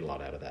 she made a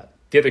lot out of that.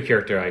 The other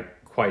character I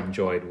quite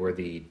enjoyed were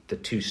the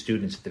 2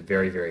 students at the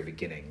very, very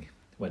beginning,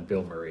 when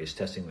Bill Murray is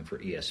testing them for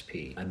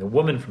ESP. And the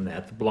woman from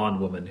that, the blonde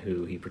woman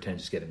who he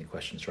pretends is getting the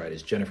questions right,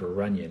 is Jennifer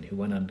Runyon, who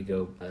went on to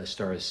go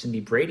star as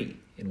Cindy Brady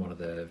in one of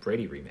the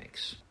Brady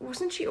remakes.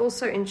 Wasn't she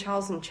also in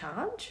Charles in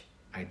Charge?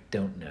 I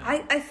don't know.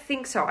 I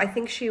think so. I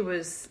think she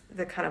was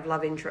the kind of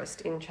love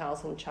interest in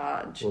Charles in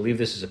Charge. We'll leave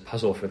this as a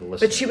puzzle for the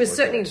listeners. But she was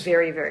certainly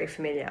very, very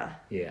familiar.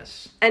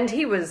 Yes. And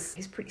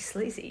he's pretty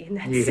sleazy in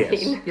that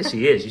scene. Yes,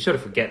 he is. You sort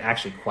of forget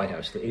actually quite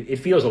how sleazy. It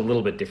feels a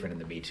little bit different in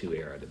the Me Too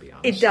era, to be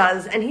honest. It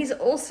does. And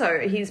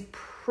he's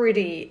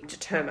pretty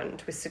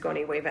determined with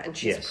Sigourney Weaver, and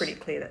she's pretty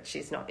clear that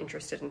she's not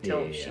interested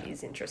until she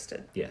is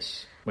interested.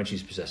 Yes, when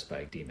she's possessed by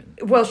a demon.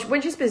 Well,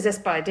 when she's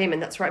possessed by a demon,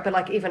 that's right.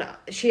 But even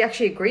she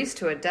actually agrees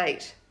to a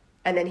date,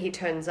 and then he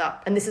turns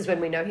up, and this is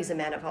when we know he's a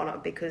man of honor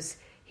because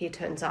he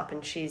turns up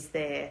and she's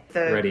there,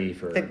 ready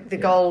for the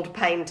gold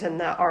paint and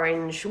the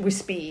orange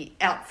wispy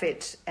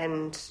outfit,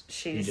 and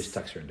he just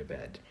tucks her into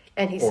bed.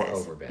 And he says,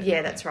 over bed.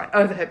 Yeah, that's right.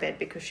 Over her bed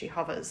because she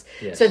hovers.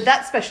 Yes. So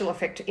that special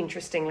effect,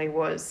 interestingly,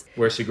 was...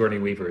 where Sigourney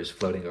Weaver is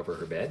floating over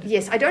her bed?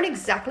 Yes, I don't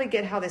exactly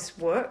get how this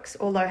works,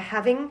 although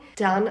having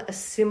done a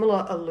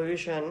similar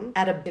illusion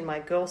in my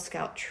Girl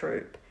Scout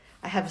troop,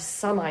 I have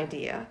some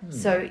idea.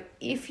 So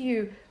if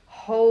you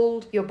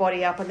hold your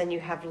body up and then you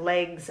have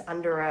legs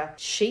under a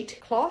sheet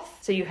cloth.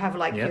 So you have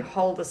like, you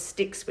hold the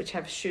sticks which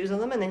have shoes on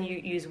them, and then you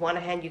use one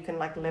hand, you can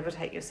like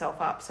levitate yourself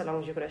up so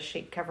long as you've got a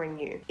sheet covering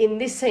you. In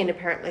this scene,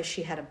 apparently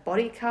she had a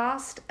body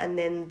cast, and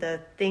then the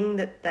thing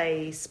that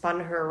they spun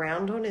her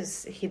around on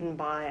is hidden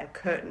by a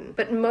curtain.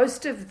 But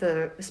most of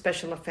the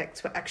special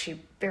effects were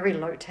actually very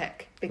low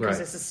tech because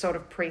this is sort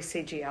of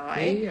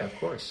pre-CGI. Yeah, of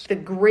course. The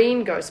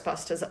green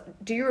Ghostbusters,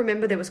 do you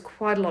remember there was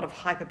quite a lot of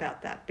hype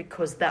about that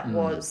because that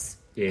was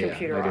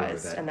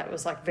computerized, and that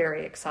was like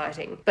very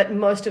exciting. But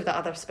most of the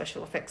other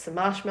special effects, the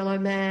Marshmallow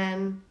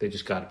Man, they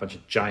just got a bunch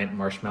of giant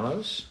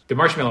marshmallows. The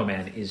Marshmallow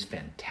Man is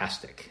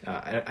fantastic.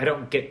 I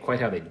don't get quite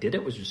how they did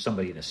it. Was just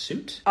somebody in a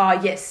suit?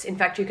 Yes, in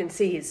fact you can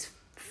see his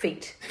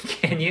feet.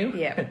 Can you?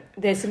 Yeah.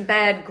 There's some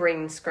bad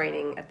green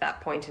screening at that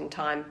point in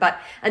time.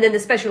 And then the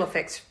special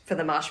effects for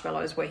the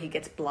marshmallows where he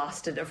gets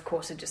blasted, of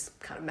course, are just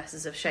kind of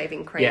masses of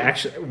shaving cream. Yeah,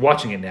 actually,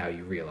 watching it now,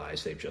 you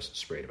realize they've just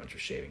sprayed a bunch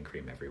of shaving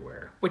cream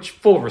everywhere. Which,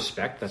 full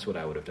respect, that's what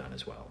I would have done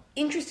as well.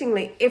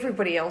 Interestingly,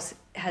 everybody else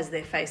has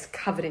their face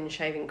covered in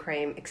shaving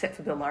cream except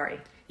for Bill Murray.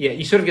 Yeah,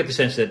 you sort of get the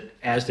sense that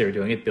as they were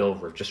doing it, Bill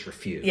just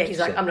refused. Yeah, he's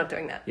like, I'm not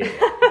doing that. Yeah.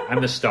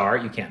 I'm the star.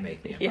 You can't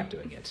make me. I'm not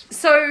doing it.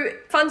 So,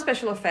 fun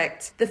special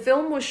effects. The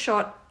film was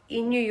shot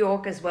in New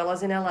York as well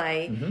as in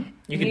LA. Mm-hmm.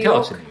 You can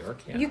tell it's in New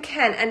York. Yeah. You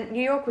can. And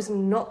New York was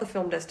not the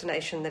film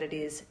destination that it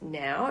is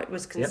now. It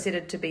was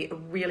considered to be a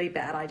really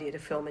bad idea to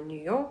film in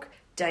New York.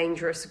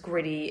 Dangerous,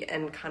 gritty,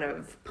 and kind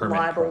of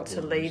liable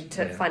to lead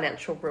to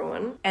financial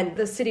ruin. And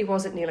the city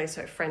wasn't nearly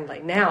so friendly.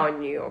 Now in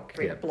New York,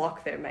 every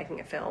block they're making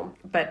a film.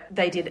 But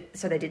they did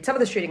some of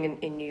the shooting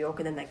in New York,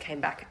 and then they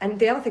came back. And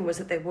the other thing was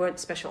that there weren't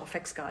special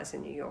effects guys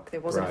in New York. There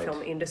wasn't a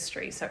film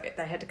industry. So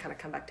they had to kind of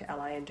come back to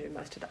LA and do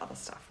most of the other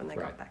stuff when they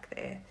got back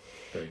there.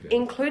 Very good.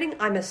 Including,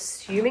 I'm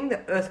assuming,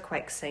 the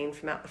earthquake scene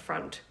from out the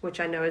front,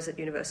 which I know is at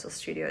Universal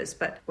Studios,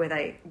 but where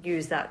they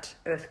use that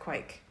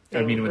earthquake.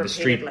 I mean, when the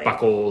street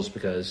buckles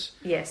because...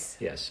 Yes.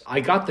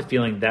 I got the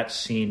feeling that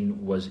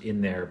scene was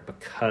in there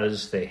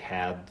because they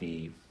had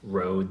the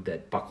road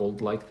that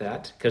buckled like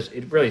that. Because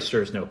it really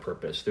serves no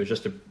purpose. There's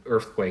just an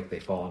earthquake, they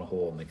fall in a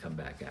hole, and they come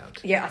back out.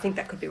 Yeah, I think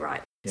that could be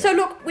right. Yeah. So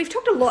look, we've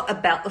talked a lot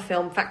about the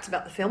film, facts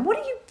about the film.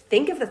 What do you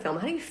think of the film?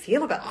 How do you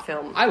feel about the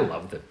film? I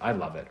love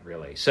it,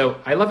 really.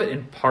 So I love it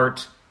in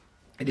part...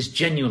 It is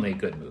genuinely a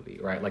good movie,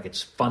 right? Like,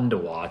 it's fun to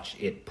watch.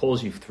 It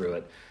pulls you through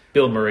it.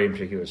 Bill Murray in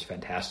particular is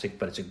fantastic,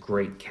 but it's a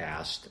great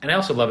cast. And I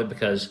also love it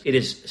because it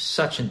is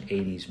such an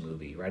 80s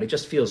movie, right? It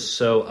just feels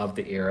so of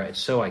the era. It's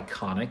so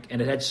iconic,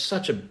 and it had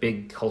such a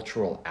big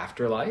cultural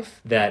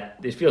afterlife that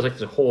it feels like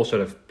there's a whole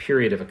sort of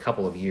period of a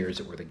couple of years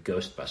that were the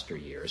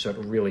Ghostbuster years. So it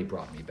really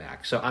brought me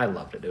back. So I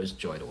loved it. It was a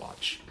joy to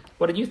watch.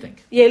 What did you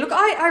think? Yeah, look,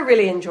 I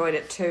really enjoyed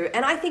it too.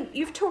 And I think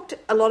you've talked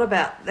a lot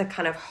about the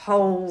kind of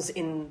holes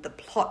in the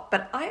plot,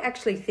 but I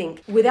actually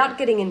think, without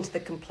getting into the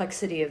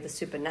complexity of the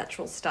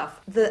supernatural stuff,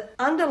 the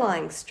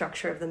underlying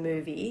structure of the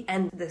movie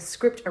and the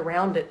script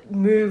around it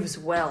moves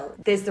well.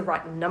 There's the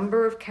right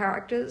number of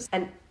characters,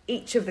 and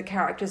each of the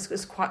characters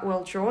is quite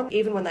well drawn,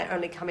 even when they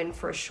only come in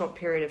for a short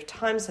period of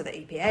time. So the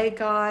EPA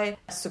guy,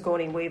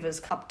 Sigourney Weaver's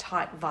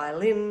uptight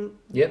violin.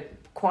 Yep.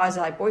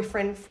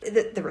 Quasi-boyfriend,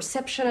 the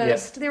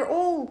receptionist, they're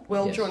all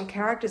well-drawn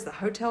characters, the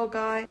hotel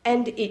guy,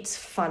 and it's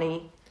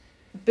funny.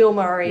 Bill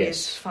Murray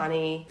is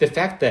funny. The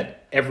fact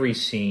that every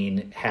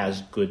scene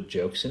has good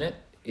jokes in it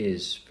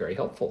is very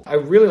helpful. I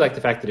really like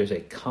the fact that it's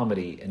a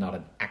comedy and not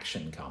an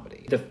action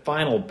comedy. The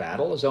final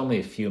battle is only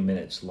a few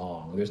minutes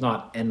long. There's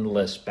not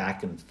endless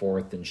back and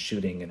forth and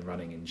shooting and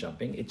running and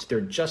jumping.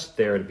 They're just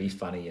there to be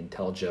funny and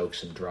tell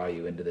jokes and draw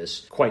you into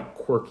this quite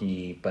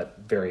quirky but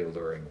very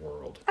alluring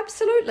world.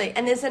 Absolutely.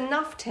 And there's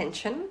enough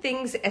tension.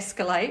 Things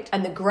escalate.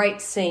 And the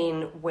great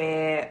scene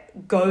where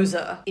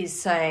Gozer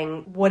is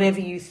saying, whatever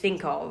you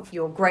think of,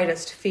 your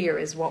greatest fear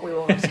is what we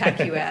will attack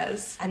you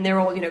as. And they're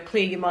all,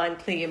 clear your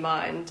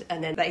mind.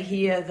 And then they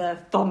hear the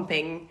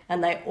thumping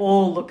and they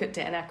all look at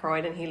Dan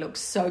Aykroyd and he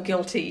looks so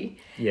guilty.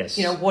 Yes.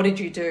 What did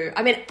you do?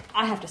 I mean,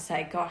 I have to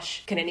say,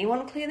 gosh, can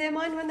anyone clear their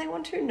mind when they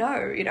want to?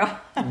 No,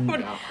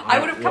 I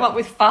would have come up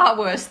with far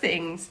worse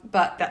things,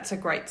 but that's a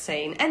great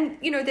scene. And,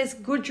 there's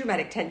good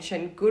dramatic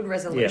tension, good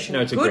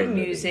resolution, good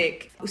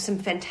music, some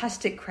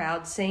fantastic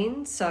crowd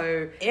scenes.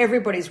 So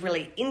everybody's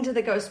really into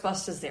the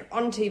Ghostbusters. They're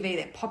on TV,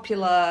 they're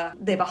popular,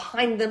 they're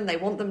behind them, they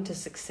want them to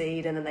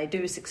succeed, and then they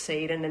do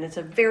succeed. And then it's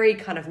a very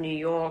kind of New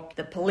York.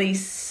 The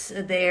police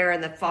are there,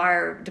 and the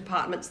fire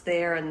department's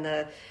there, and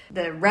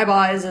the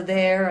rabbis are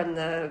there, and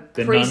the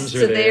priests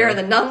are there, and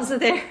the nuns are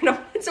there.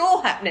 It's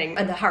all happening.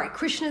 And the Hare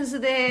Krishnas are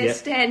there,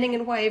 standing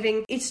and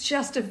waving. It's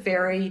just a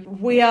very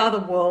we are the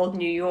world,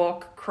 New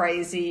York,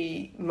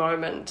 crazy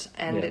moment,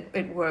 and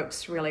it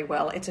works really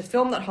well. It's a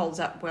film that holds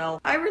up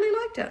well. I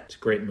really liked it. It's a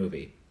great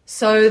movie.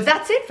 So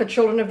that's it for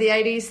Children of the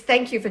 80s.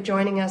 Thank you for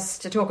joining us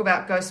to talk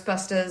about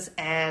Ghostbusters,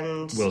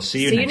 and we'll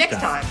see you next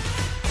time.